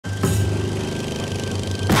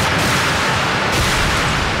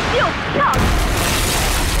漂亮！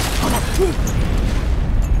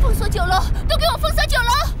封锁酒楼，都给我封锁酒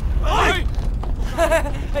楼！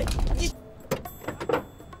哎，你。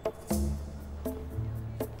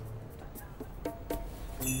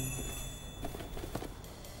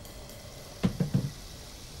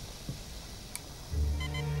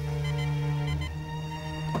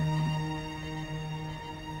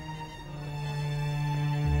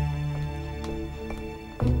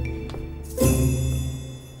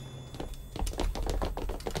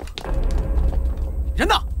 人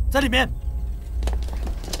呢？在里面。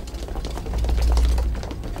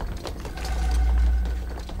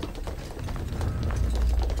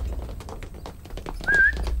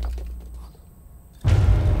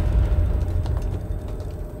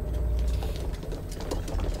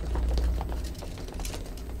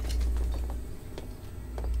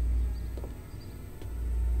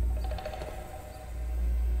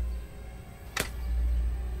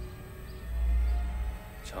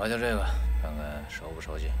瞧瞧这个，看看熟不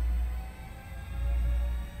熟悉。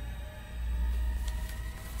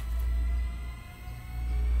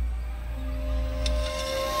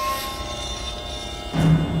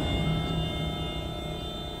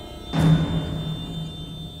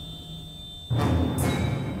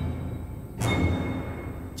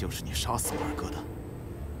就是你杀死我二哥的。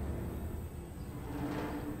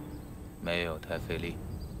没有太费力。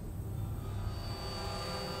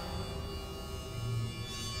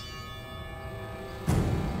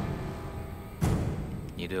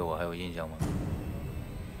 你对我还有印象吗？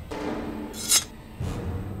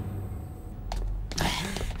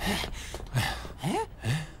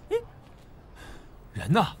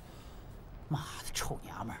人呢？妈的，臭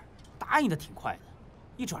娘们儿，答应的挺快的，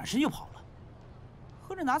一转身就跑了，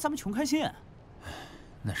合着拿咱们穷开心啊？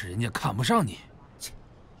那是人家看不上你。切，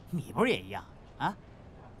你不是也一样啊？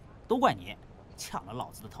都怪你，抢了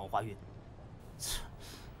老子的桃花运。切。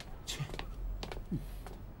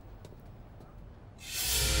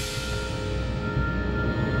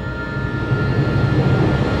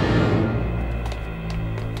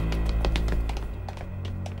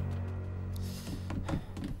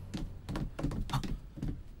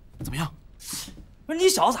 不是你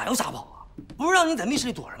小子咋又撒跑啊？不是让你在密室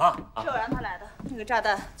里躲着吗？是我让他来的，那个炸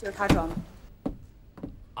弹就是他装的。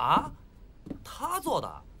啊？他做的？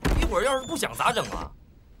一会儿要是不响咋整啊？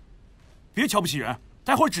别瞧不起人，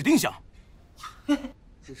待会儿指定响。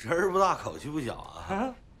这人儿不大，口气不小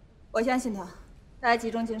啊！我相信他，大家集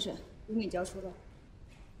中精神，如你交出了。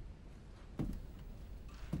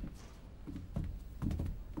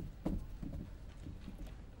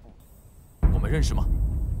我们认识吗？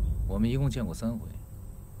我们一共见过3回。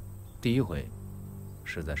第一回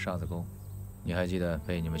是在沙子沟，你还记得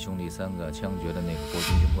被你们兄弟3个枪决的那个国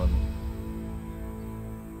军军官吗？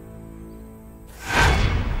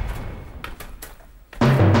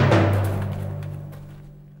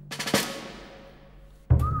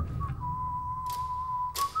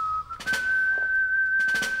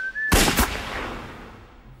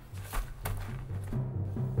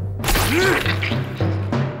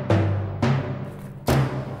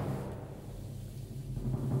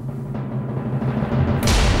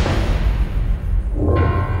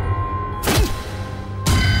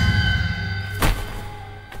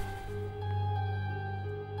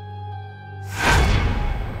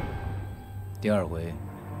 第2回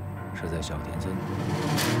是在小田村。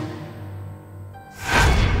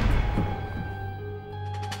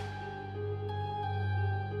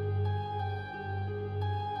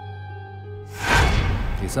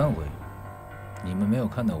第3回，你们没有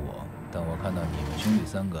看到我，但我看到你们兄弟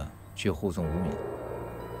3个去护送吴敏。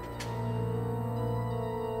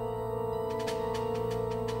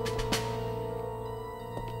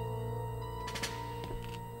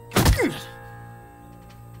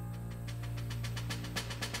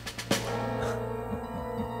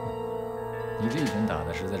你这一拳打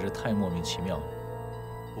的实在是太莫名其妙了。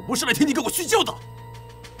我不是来听你给我叙旧的。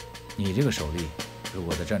你这个手力，如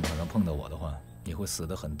果在战场上碰到我的话，你会死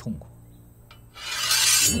得很痛苦。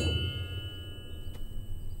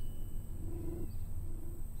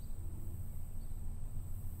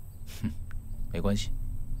哼，没关系。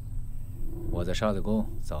我在沙子沟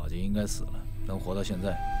早就应该死了，能活到现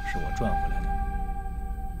在是我赚回来的。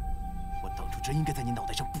我当初真应该在你脑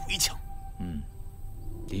袋上补一枪。嗯。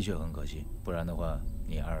 的确很可惜，不然的话，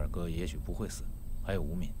你二哥也许不会死。还有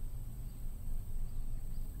吴敏，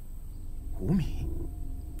吴敏，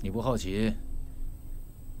你不好奇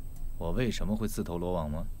我为什么会自投罗网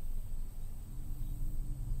吗？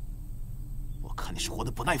我看你是活得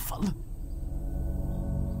不耐烦了。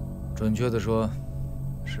准确的说，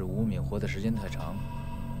是吴敏活的时间太长，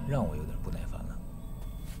让我有点不耐烦了。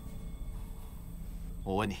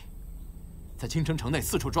我问你，在青城城内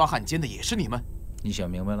四处抓汉奸的也是你们？你想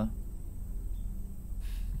明白了？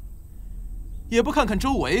也不看看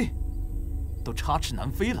周围，都插翅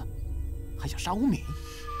难飞了，还想杀无敏？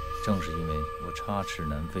正是因为我插翅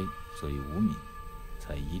难飞，所以无敏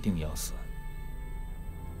才一定要死。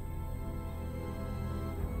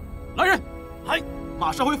来人，嗨，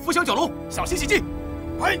马上回福祥酒楼，小心洗净。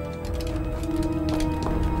嗨。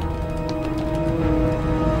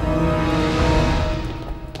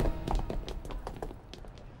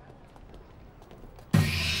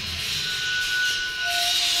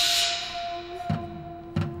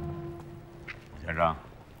先生，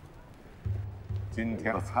今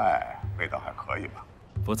天的菜味道还可以吧？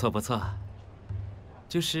不错不错，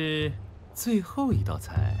就是最后一道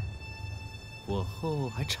菜，火候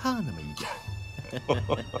还差那么一点。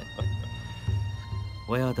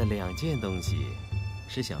我要的2件东西，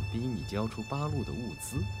是想逼你交出8路的物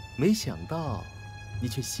资，没想到你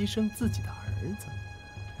却牺牲自己的儿子，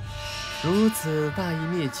如此大义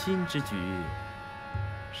灭亲之举，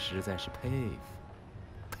实在是佩服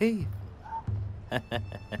佩服。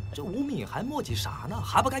这吴敏还磨叽啥呢？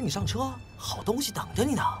还不赶紧上车？好东西等着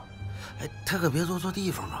你呢。哎，他可别坐错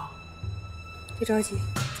地方啊！别着急，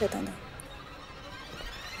再等等。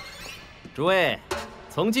诸位，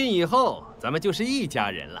从今以后咱们就是一家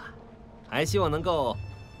人了，还希望能够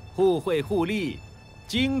互惠互利，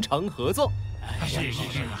精诚合作。是，一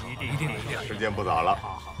定。时间不早了，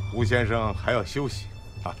吴先生还要休息。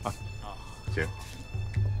行。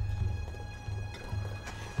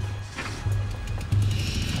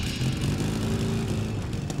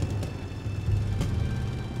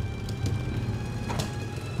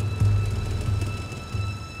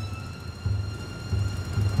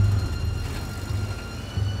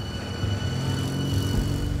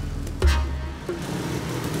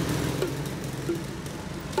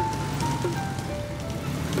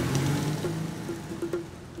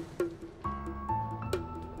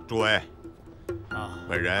诸位，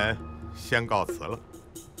本人先告辞了。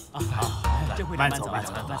这回慢走。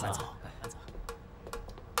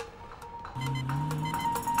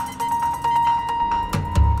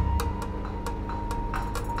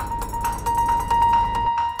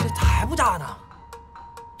这还不炸呢？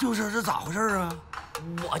就是这咋回事啊？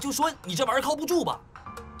我就说你这玩意儿靠不住吧。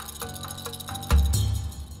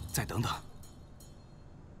再等等。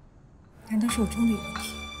难道是我中路有问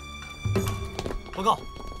题？报告，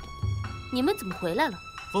你们怎么回来了？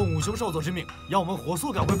奉武兄少佐之命，要我们火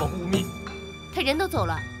速赶回保护无敏。他人都走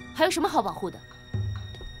了，还有什么好保护的？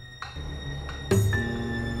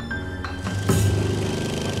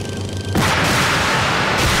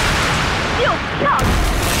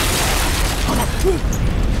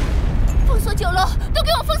封锁酒楼，都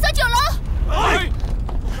给我封锁酒楼！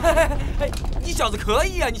你小子可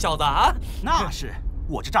以啊，你小子啊！那是，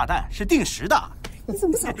我这炸弹是定时的。你怎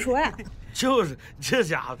么不早说呀？就是这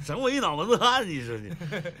家伙整我一脑门子汗，你说你。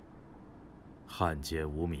汉奸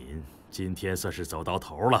无敏，今天算是走到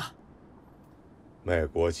头了。卖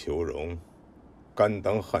国求荣，甘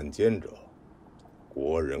当汉奸者，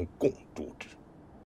国人共诛之。